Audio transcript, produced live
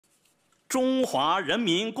中华人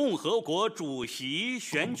民共和国主席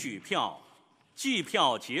选举票计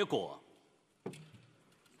票结果：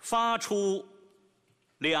发出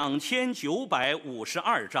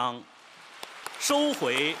2952张，收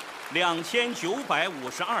回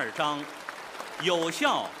2952张，有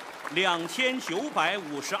效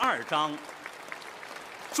2952张。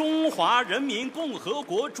中华人民共和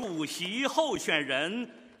国主席候选人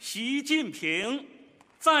习近平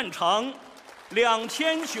赞成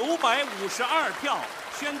2952票，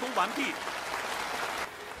宣读完毕。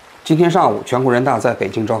今天上午，全国人大在北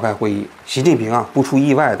京召开会议，习近平不出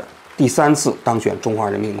意外的第3次当选中华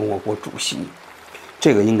人民共和国主席，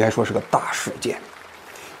这个应该说是个大事件。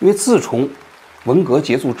因为自从文革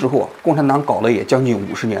结束之后，共产党搞了也将近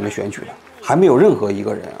50年的选举了，还没有任何一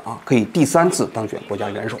个人可以第3次当选国家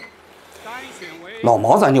元首。老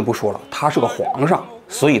毛咱就不说了，他是个皇上，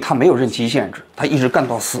所以他没有任期限制，他一直干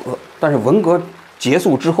到死。但是文革结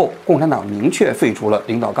束之后，共产党明确废除了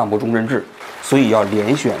领导干部终身制，所以要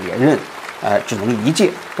连选连任，只能一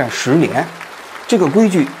届干10年。这个规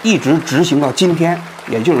矩一直执行到今天，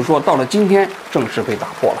也就是说，到了今天正式被打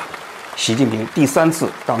破了。习近平第3次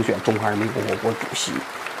当选中华人民共和国主席，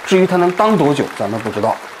至于他能当多久，咱们不知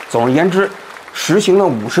道。总而言之，实行了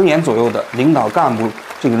50年左右的领导干部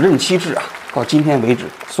这个任期制到今天为止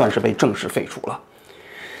算是被正式废除了。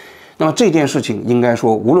那么这件事情应该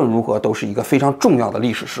说无论如何都是一个非常重要的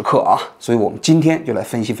历史时刻所以我们今天就来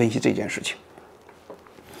分析分析这件事情。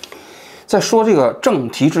在说这个正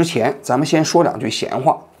题之前，咱们先说2句闲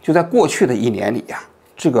话。就在过去的1年里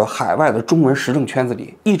这个海外的中文时政圈子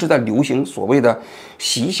里一直在流行所谓的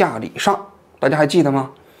习下礼上，大家还记得吗？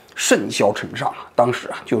甚嚣尘上当时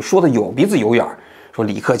就说的有鼻子有眼儿，说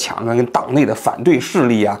李克强跟党内的反对势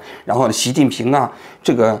力然后习近平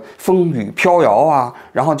这个风雨飘摇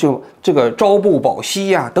然后就这个朝不保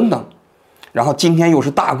夕等等，然后今天又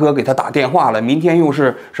是大哥给他打电话了，明天又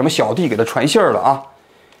是什么小弟给他传信了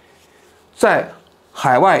在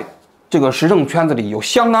海外这个时政圈子里有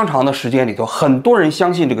相当长的时间里头，很多人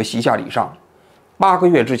相信这个习下礼上。8个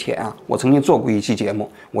月之前我曾经做过一期节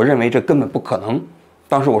目，我认为这根本不可能。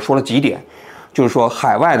当时我说了几点，就是说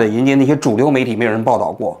海外的人家那些主流媒体没有人报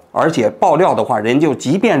道过，而且爆料的话，人就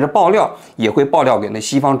即便是爆料也会爆料给那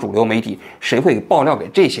西方主流媒体，谁会爆料给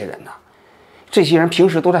这些人呢？这些人平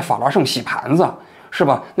时都在法拉盛洗盘子，是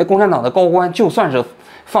吧？那共产党的高官就算是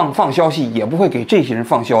放消息，也不会给这些人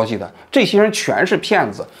放消息的。这些人全是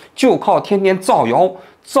骗子，就靠天天造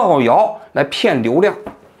谣来骗流量。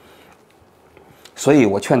所以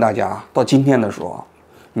我劝大家到今天的时候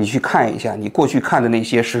你去看一下你过去看的那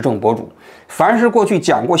些时政博主，凡是过去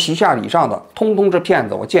讲过习下礼上的，通通是骗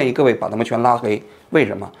子。我建议各位把他们全拉黑。为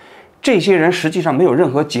什么？这些人实际上没有任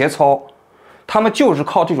何节操，他们就是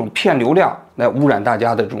靠这种骗流量来污染大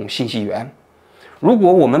家的这种信息源。如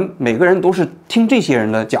果我们每个人都是听这些人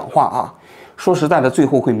的讲话说实在的，最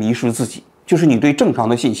后会迷失自己，就是你对正常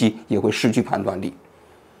的信息也会失去判断力，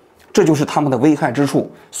这就是他们的危害之处。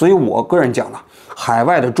所以我个人讲了，海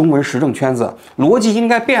外的中文时政圈子逻辑应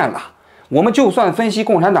该变了。我们就算分析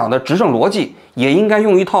共产党的执政逻辑，也应该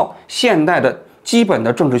用一套现代的基本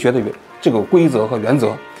的政治学的这个规则和原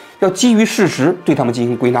则，要基于事实对他们进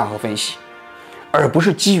行归纳和分析，而不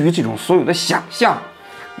是基于这种所有的想象、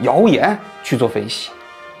谣言去做分析。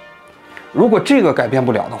如果这个改变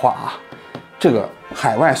不了的话这个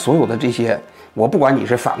海外所有的这些，我不管你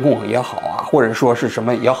是反共也好或者说是什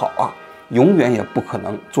么也好永远也不可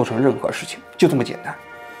能做成任何事情，就这么简单。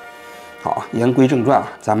好，言归正传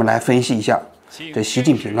咱们来分析一下这习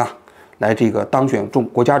近平来这个当选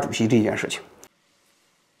国家主席这件事情。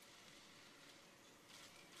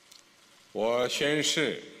我宣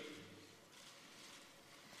誓，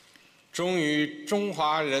忠于中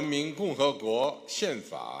华人民共和国宪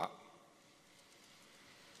法，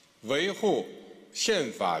维护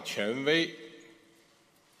宪法权威，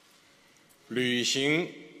履行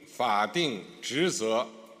法定职责，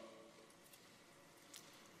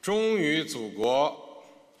忠于祖国，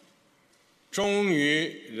忠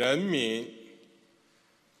于人民，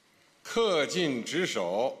恪尽职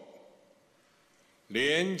守，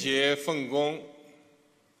廉洁奉公，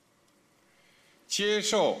接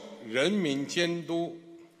受人民监督。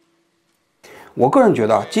我个人觉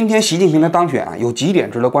得今天习近平的当选有几点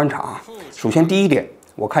值得观察首先第一点，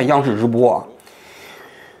我看央视直播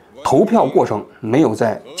投票过程没有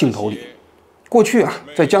在镜头里。过去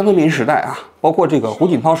在江泽民时代包括这个胡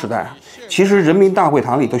锦涛时代其实人民大会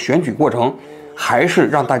堂里的选举过程还是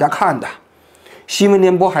让大家看的，新闻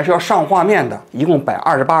联播还是要上画面的，一共摆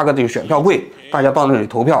28个这个选票柜，大家到那里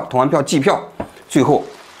投票，投完票计票，最后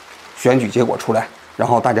选举结果出来，然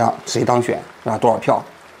后大家谁当选多少票。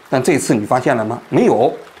但这次你发现了吗？没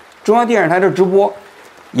有，中央电视台的直播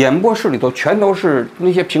演播室里头全都是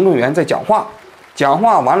那些评论员在讲话，讲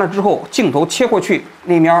话完了之后，镜头切过去，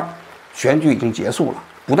那面选举已经结束了，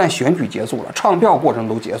不但选举结束了，唱票过程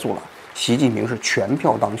都结束了。习近平是全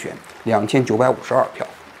票当选，2952票，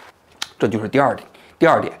这就是第二点。第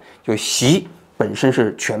二点就是习本身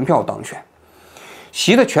是全票当选。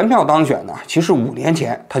习的全票当选呢，其实5年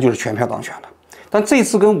前他就是全票当选的，但这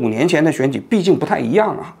次跟5年前的选举毕竟不太一样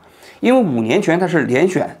啊，因为5年前他是连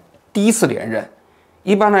选第一次连任，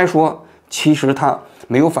一般来说，其实他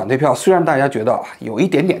没有反对票，虽然大家觉得有一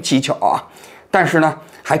点点蹊跷啊，但是呢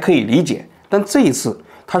还可以理解。但这一次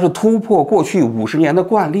他是突破过去50年的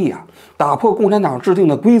惯例啊，打破共产党制定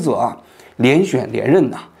的规则啊，连选连任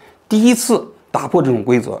呐，第一次打破这种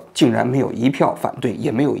规则，竟然没有一票反对，也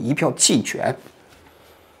没有一票弃权。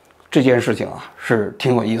这件事情啊是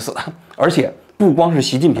挺有意思的，而且不光是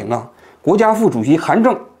习近平啊，国家副主席韩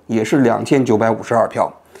正也是2952票，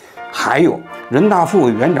还有人大副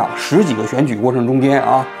委员长10几个选举过程中间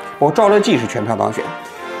啊，包括赵乐际是全票当选。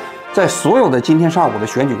在所有的今天上午的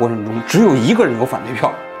选举过程中，只有一个人有反对票，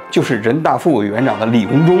就是人大副委员长的李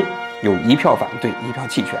鸿忠有1票反对，1票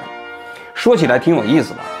弃权。说起来挺有意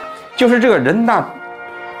思的，就是这个人大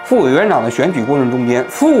副委员长的选举过程中间，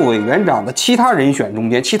副委员长的其他人选中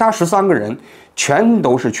间，其他13个人全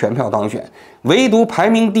都是全票当选，唯独排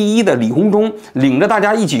名第1的李鸿忠，领着大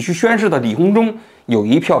家一起去宣誓的李鸿忠有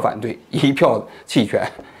1票反对，1票弃权。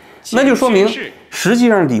那就说明实际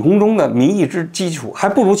上李鸿忠的民意之基础还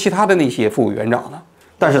不如其他的那些副委员长呢，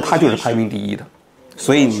但是他就是排名第1的。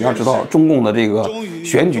所以你要知道中共的这个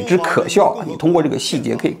选举之可笑，你通过这个细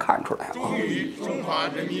节可以看出来啊。忠于中华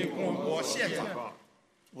人民共和国宪法，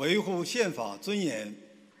维护宪法尊严，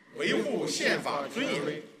维护宪法尊严，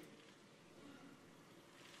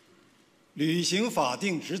履行法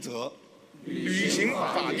定职责，履行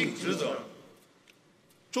法定职责，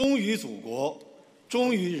忠于祖国，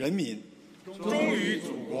忠于人民，忠于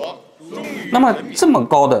祖国，忠于。那么这么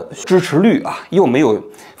高的支持率啊，又没有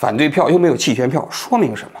反对票，又没有弃权票，说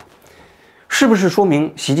明什么？是不是说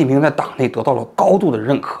明习近平在党内得到了高度的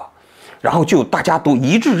认可？然后就大家都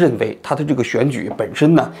一致认为他的这个选举本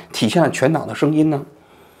身呢，体现了全党的声音呢？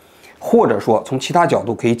或者说从其他角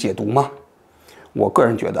度可以解读吗？我个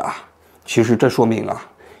人觉得啊，其实这说明啊，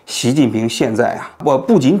习近平现在啊，我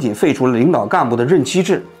不仅仅废除了领导干部的任期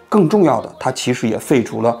制，更重要的，他其实也废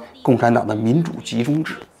除了共产党的民主集中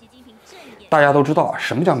制。大家都知道啊，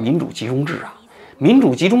什么叫民主集中制啊？民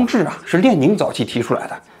主集中制啊，是列宁早期提出来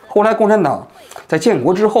的，后来共产党在建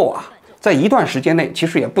国之后啊，在一段时间内其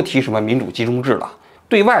实也不提什么民主集中制了，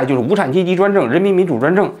对外就是无产阶级专政、人民民主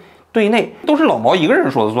专政，对内都是老毛一个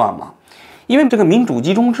人说了算嘛。因为这个民主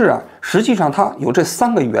集中制啊，实际上它有这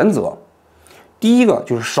3个原则，第一个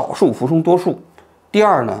就是少数服从多数，第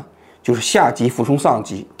二呢就是下级服从上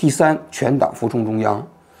级，第三全党服从中央。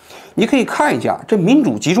你可以看一下这民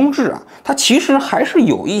主集中制啊，它其实还是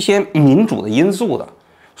有一些民主的因素的。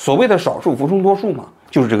所谓的少数服从多数嘛，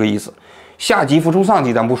就是这个意思。下级服从上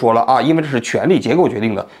级咱不说了啊，因为这是权力结构决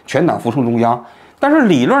定的，全党服从中央。但是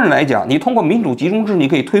理论上来讲，你通过民主集中制，你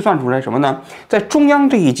可以推算出来什么呢？在中央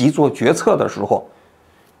这一级做决策的时候，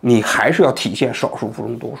你还是要体现少数服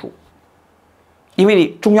从多数，因为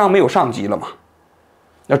你中央没有上级了嘛，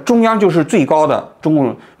那中央就是最高的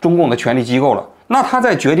中共的权力机构了。那他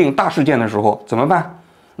在决定大事件的时候怎么办？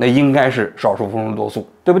那应该是少数服从多数，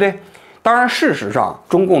对不对？当然，事实上，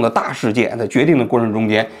中共的大事件在决定的过程中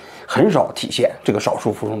间很少体现这个少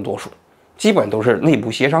数服从多数，基本都是内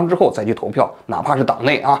部协商之后再去投票，哪怕是党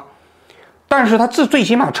内啊。但是他最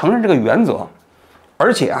起码承认这个原则，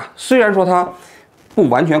而且啊，虽然说他不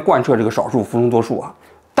完全贯彻这个少数服从多数啊，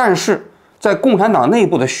但是在共产党内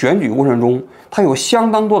部的选举过程中，它有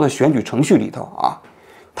相当多的选举程序里头啊，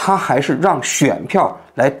它还是让选票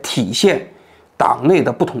来体现党内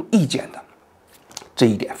的不同意见的，这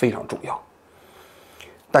一点非常重要。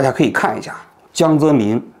大家可以看一下江泽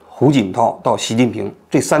民、胡锦涛到习近平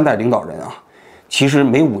这3代领导人啊，其实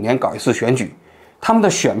每5年搞一次选举，他们的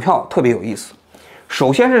选票特别有意思。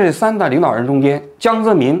首先是这3代领导人中间，江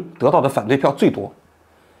泽民得到的反对票最多。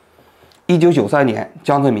1993年，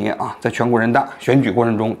江泽民啊，在全国人大选举过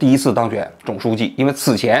程中第一次当选总书记，因为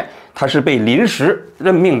此前他是被临时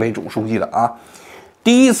任命为总书记的啊。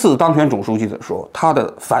第一次当选总书记的时候，他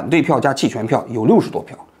的反对票加弃权票有60多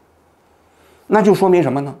票，那就说明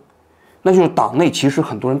什么呢？那就是党内其实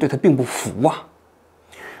很多人对他并不服啊。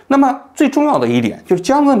那么最重要的一点就是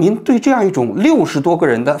江泽民对这样一种60多个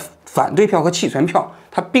人的反对票和弃权票，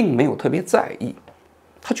他并没有特别在意，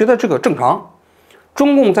他觉得这个正常。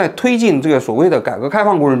中共在推进这个所谓的改革开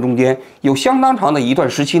放过程中间，有相当长的一段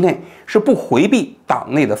时期内是不回避党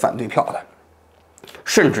内的反对票的。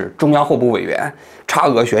甚至中央候补委员差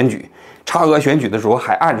额选举，差额选举的时候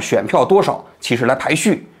还按选票多少其实来排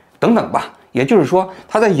序等等吧。也就是说，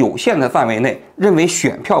他在有限的范围内认为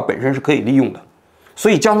选票本身是可以利用的。所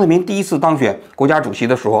以江泽民第一次当选国家主席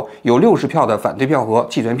的时候，有60票的反对票和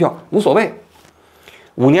弃权票，无所谓。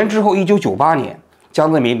5年之后，1998年，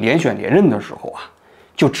江泽民连选连任的时候啊，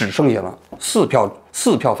就只剩下了4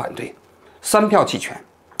票反对，3票弃权。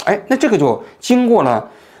哎，那这个就经过了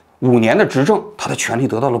5年的执政，他的权力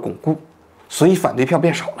得到了巩固，所以反对票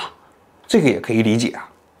变少了，这个也可以理解啊。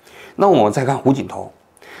那我们再看胡锦涛，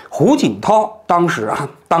胡锦涛当时啊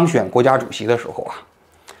当选国家主席的时候啊，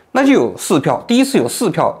那就有4票，第一次有4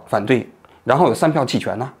票反对，然后有3票弃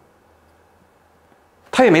权呢，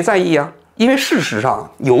他也没在意啊。因为事实上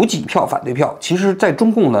有几票反对票，其实在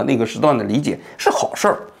中共的那个时段的理解是好事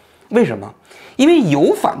儿。为什么？因为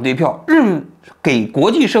有反对票，给国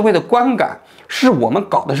际社会的观感是我们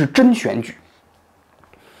搞的是真选举。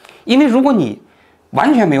因为如果你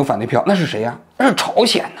完全没有反对票，那是谁呀？那是朝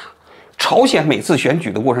鲜呐。朝鲜每次选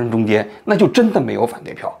举的过程中间，那就真的没有反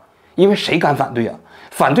对票，因为谁敢反对啊？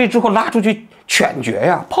反对之后拉出去犬决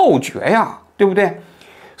呀、炮决呀，对不对？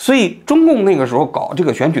所以中共那个时候搞这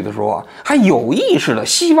个选举的时候啊，还有意识的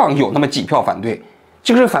希望有那么几票反对，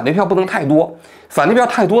这个反对票不能太多，反对票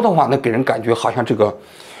太多的话，那给人感觉好像这个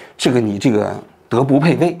你这个德不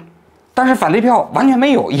配位。但是反对票完全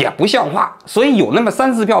没有，也不像话，所以有那么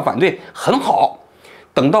3、4票反对很好。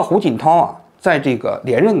等到胡锦涛啊，在这个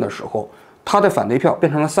连任的时候，他的反对票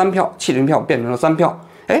变成了3票，弃权票变成了3票，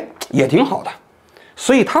哎，也挺好的。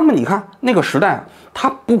所以他们你看那个时代啊，他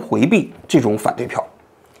不回避这种反对票。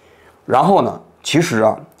然后呢，其实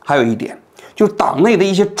啊，还有一点，就是党内的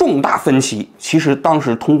一些重大分歧，其实当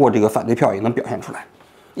时通过这个反对票也能表现出来。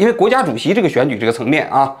因为国家主席这个选举这个层面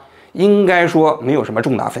啊，应该说没有什么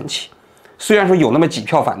重大分歧，虽然说有那么几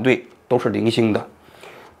票反对都是零星的，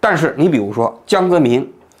但是你比如说江泽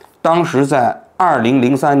民，当时在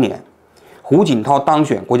2003年，胡锦涛当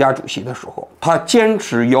选国家主席的时候，他坚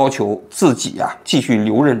持要求自己啊继续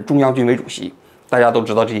留任中央军委主席，大家都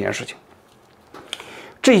知道这件事情。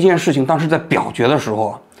这件事情当时在表决的时候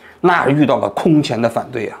啊，那遇到了空前的反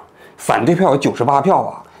对啊，反对票有98票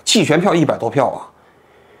啊，弃权票100多票啊，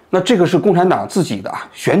那这个是共产党自己的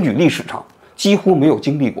选举历史上几乎没有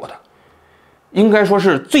经历过的，应该说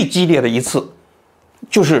是最激烈的一次，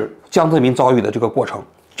就是江泽民遭遇的这个过程，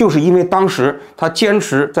就是因为当时他坚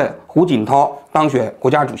持在胡锦涛当选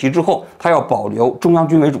国家主席之后，他要保留中央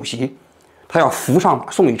军委主席，他要扶上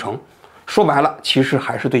马送一程，说白了，其实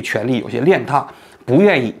还是对权力有些恋踏。不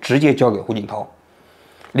愿意直接交给胡锦涛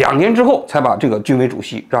，2年之后才把这个军委主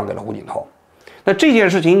席让给了胡锦涛。那这件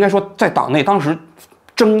事情应该说在党内当时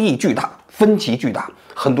争议巨大，分歧巨大，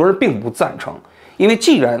很多人并不赞成。因为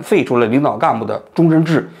既然废除了领导干部的终身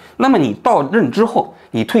制，那么你到任之后，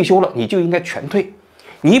你退休了，你就应该全退。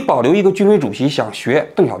你保留一个军委主席，想学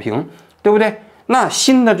邓小平，对不对？那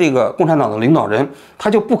新的这个共产党的领导人，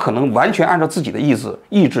他就不可能完全按照自己的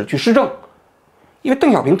意志去施政，因为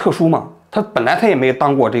邓小平特殊嘛。他本来也没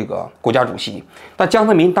当过这个国家主席，但江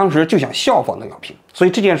泽民当时就想效仿邓小平，所以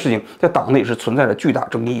这件事情在党内是存在着巨大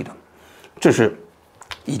争议的，这是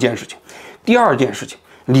一件事情。第二件事情，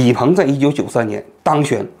李鹏在1993年当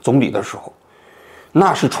选总理的时候，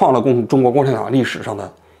那是创了中国共产党历史上的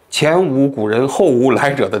前无古人后无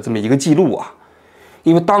来者的这么一个记录啊！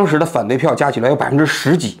因为当时的反对票加起来有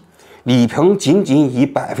10%几，李鹏仅以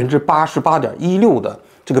88.16%的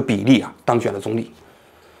这个比例啊当选了总理。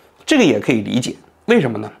这个也可以理解，为什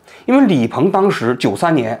么呢？因为李鹏当时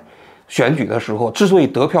93年选举的时候，之所以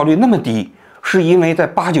得票率那么低，是因为在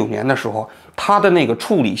89年的时候，他的那个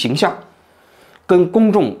处理形象跟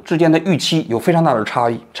公众之间的预期有非常大的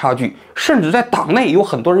差距，甚至在党内有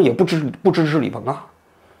很多人也不支持李鹏啊。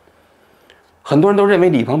很多人都认为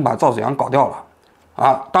李鹏把赵紫阳搞掉了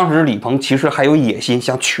啊，当时李鹏其实还有野心，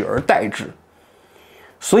想取而代之。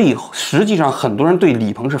所以实际上很多人对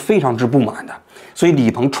李鹏是非常之不满的，所以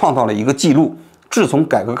李鹏创造了一个记录，自从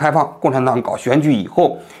改革开放共产党搞选举以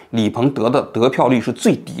后，李鹏得票率是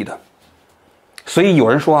最低的。所以有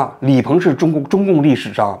人说啊，李鹏是中共历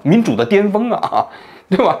史上民主的巅峰啊，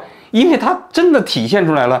对吧？因为他真的体现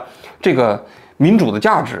出来了这个民主的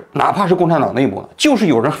价值，哪怕是共产党内部，就是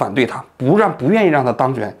有人反对他，不愿意让他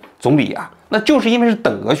当选总理啊。那就是因为是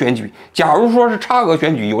等额选举，假如说是差额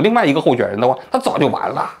选举，有另外一个候选人的话，他早就完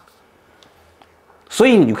了。所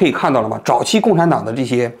以你可以看到了吗？早期共产党的这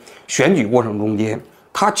些选举过程中间，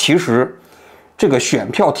它其实这个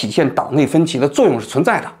选票体现党内分歧的作用是存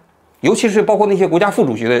在的，尤其是包括那些国家副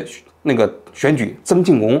主席的那个选举，曾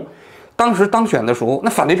庆红当时当选的时候，那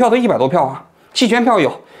反对票都100多票啊，弃权票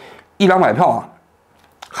有100-200票啊，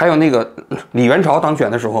还有那个李元朝当选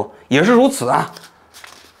的时候也是如此啊。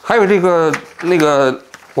还有那个，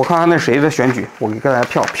我看看那谁的选举，我给大家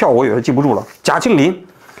票我有点记不住了。贾庆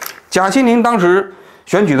林当时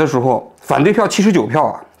选举的时候，反对票79票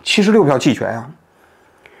啊，76票弃权啊。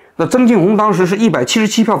那曾庆红当时是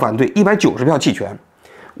177票反对，190票弃权。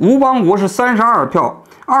吴邦国是32票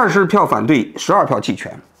，20票反对，12票弃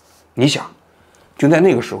权。你想，就在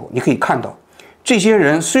那个时候，你可以看到，这些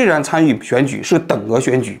人虽然参与选举是等额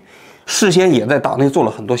选举，事先也在党内做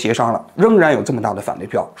了很多协商了，仍然有这么大的反对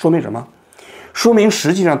票，说明什么？说明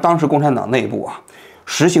实际上当时共产党内部啊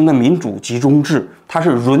实行的民主集中制，它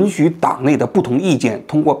是允许党内的不同意见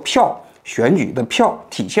通过选举的票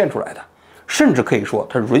体现出来的，甚至可以说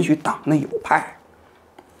它是允许党内有派。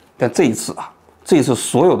但这一次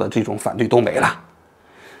所有的这种反对都没了，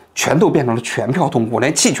全都变成了全票通过，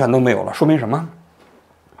连弃权都没有了。说明什么？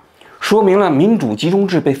说明了民主集中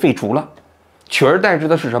制被废除了，取而代之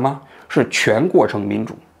的是什么？是全过程民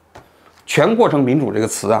主。全过程民主这个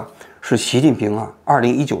词啊，是习近平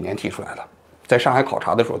2019年提出来的，在上海考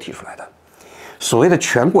察的时候提出来的。所谓的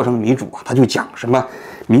全过程民主啊，他就讲什么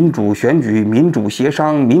民主选举、民主协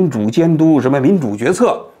商、民主监督、什么民主决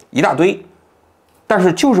策一大堆，但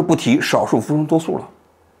是就是不提少数服从多数了。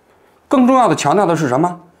更重要的强调的是什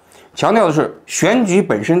么？强调的是选举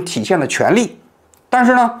本身体现了权利，但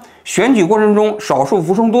是呢，选举过程中少数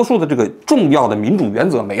服从多数的这个重要的民主原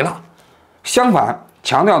则没了。相反，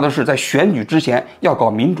强调的是在选举之前要搞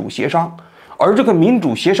民主协商，而这个民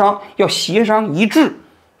主协商要协商一致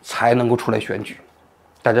才能够出来选举。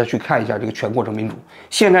大家去看一下这个全过程民主，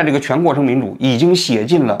现在这个全过程民主已经写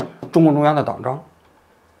进了中共中央的党章。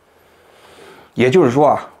也就是说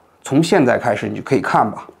啊，从现在开始你就可以看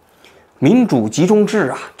吧，民主集中制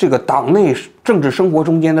啊，这个党内政治生活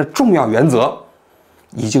中间的重要原则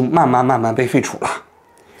已经慢慢被废除了，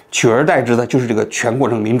取而代之的就是这个全过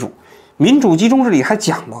程民主。民主集中制里还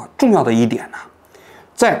讲了重要的一点呢，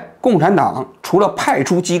在共产党除了派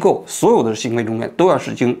出机构，所有的行为中间都要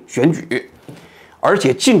实行选举，而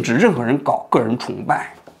且禁止任何人搞个人崇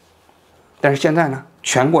拜。但是现在呢，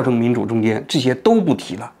全过程民主中间这些都不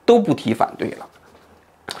提了，都不提反对了。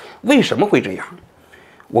为什么会这样？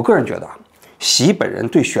我个人觉得习本人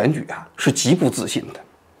对选举是极不自信的。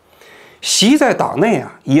习在党内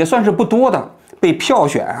也算是不多的被票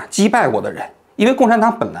选击败过的人，因为共产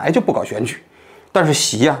党本来就不搞选举。但是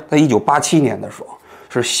习在1987年的时候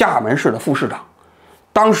是厦门市的副市长，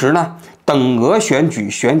当时呢等额选举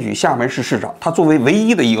厦门市市长，他作为唯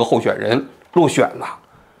一的一个候选人落选了。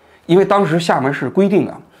因为当时厦门市规定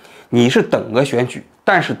你是等额选举，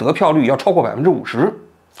但是得票率要超过50%，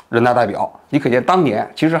人大代表，你可见当年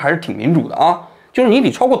其实还是挺民主的啊，就是你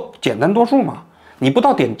得超过简单多数嘛，你不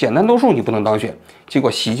到简单多数你不能当选。结果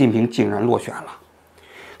习近平竟然落选了，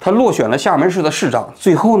他落选了厦门市的市长，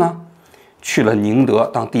最后呢去了宁德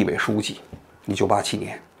当地委书记，1987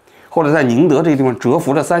年，后来在宁德这个地方蛰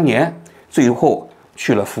伏了3年，最后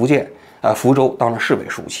去了福州当了市委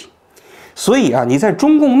书记。所以你在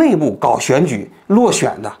中共内部搞选举落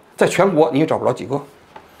选的，在全国你也找不着几个。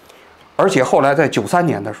而且后来在93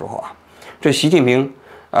年的时候这习近平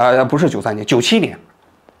不是93年，97年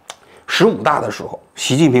15大的时候，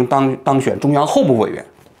习近平当选中央候补委员，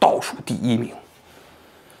倒数第1名。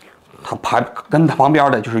他跟他旁边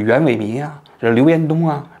的就是袁伟民刘延东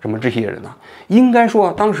什么这些人应该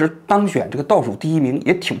说当时当选这个倒数第1名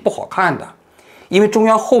也挺不好看的，因为中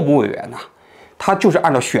央候补委员他就是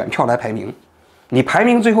按照选票来排名，你排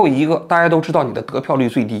名最后一个，大家都知道你的得票率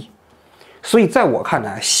最低。所以在我看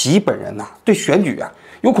来，习本人对选举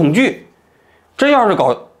有恐惧，真要是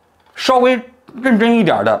搞稍微认真一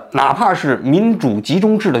点的，哪怕是民主集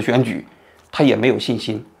中制的选举，他也没有信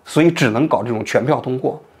心，所以只能搞这种全票通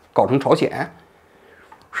过，搞成朝鲜，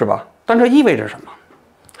是吧？但这意味着什么？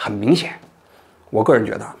很明显，我个人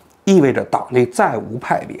觉得意味着党内再无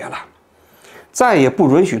派别了，再也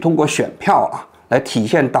不允许通过选票来体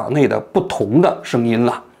现党内的不同的声音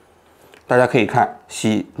了。大家可以看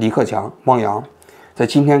李克强、汪洋在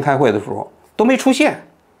今天开会的时候都没出现。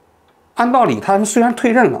按道理他们虽然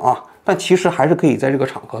退任了但其实还是可以在这个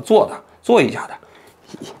场合做一下的，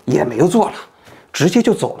也没有做了，直接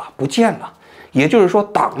就走了，不见了。也就是说，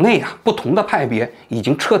党内不同的派别已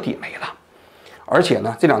经彻底没了。而且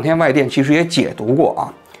呢，这2天外电其实也解读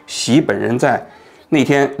过习本人在那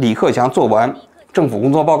天李克强做完政府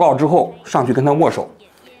工作报告之后上去跟他握手，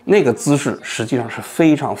那个姿势实际上是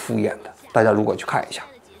非常敷衍的。大家如果去看一下，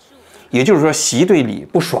也就是说习对李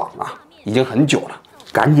不爽已经很久了，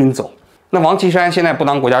赶紧走。那王岐山现在不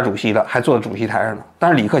当国家主席了，还坐在主席台上呢。但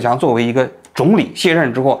是李克强作为一个总理卸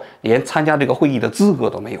任之后，连参加这个会议的资格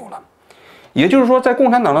都没有了。也就是说，在共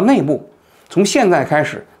产党的内部，从现在开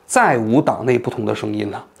始，再无党内不同的声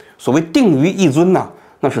音了。所谓定于一尊呢，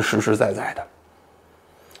那是实实在在的。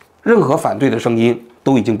任何反对的声音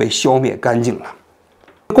都已经被消灭干净了。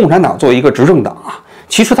共产党作为一个执政党啊，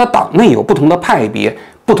其实它党内有不同的派别、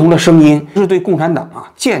不同的声音，是对共产党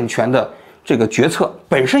健全的这个决策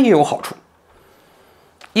本身也有好处。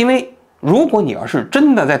因为如果你要是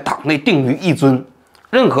真的在党内定于一尊，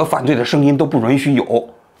任何反对的声音都不允许有，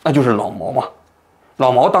那就是老毛嘛。老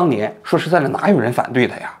毛当年说实在的，哪有人反对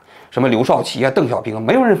他呀？什么刘少奇啊、邓小平啊，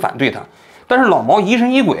没有人反对他。但是老毛疑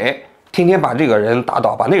神疑鬼，天天把这个人打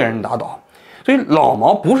倒，把那个人打倒。所以老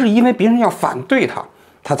毛不是因为别人要反对他，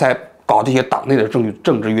他才搞这些党内的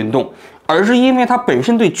政治运动，而是因为他本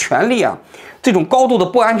身对权力这种高度的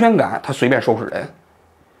不安全感，他随便收拾人。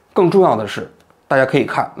更重要的是，大家可以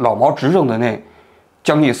看老毛执政的那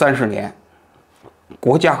将近30年，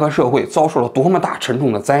国家和社会遭受了多么大沉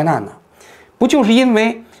重的灾难呢？不就是因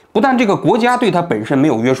为不但这个国家对他本身没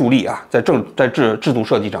有约束力在制度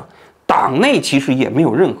设计上，党内其实也没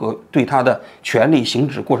有任何对他的权力行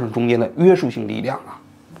使过程中间的约束性力量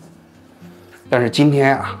但是今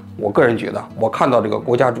天我个人觉得，我看到这个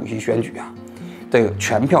国家主席选举这个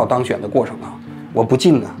全票当选的过程我不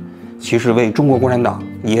禁其实为中国共产党，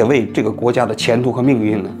也为这个国家的前途和命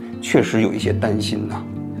运确实有一些担心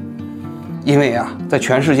因为在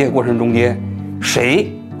全世界过程中间，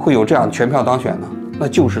谁会有这样全票当选呢？那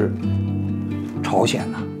就是朝鲜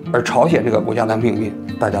而朝鲜这个国家的命运，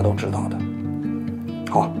大家都知道的。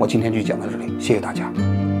好，我今天就讲到这里，谢谢大家。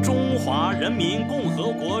中华人民共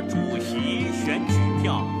和国主席选举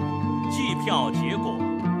票计票结果：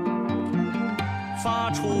发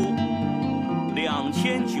出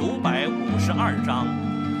2952张，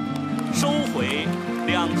收回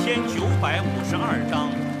2952张，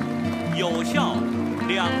有效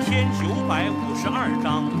2952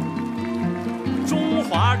张。中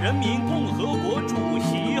华人民共和国主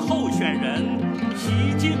席候选人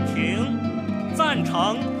习近平赞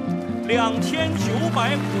成2952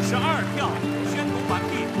票，宣读完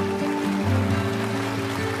毕。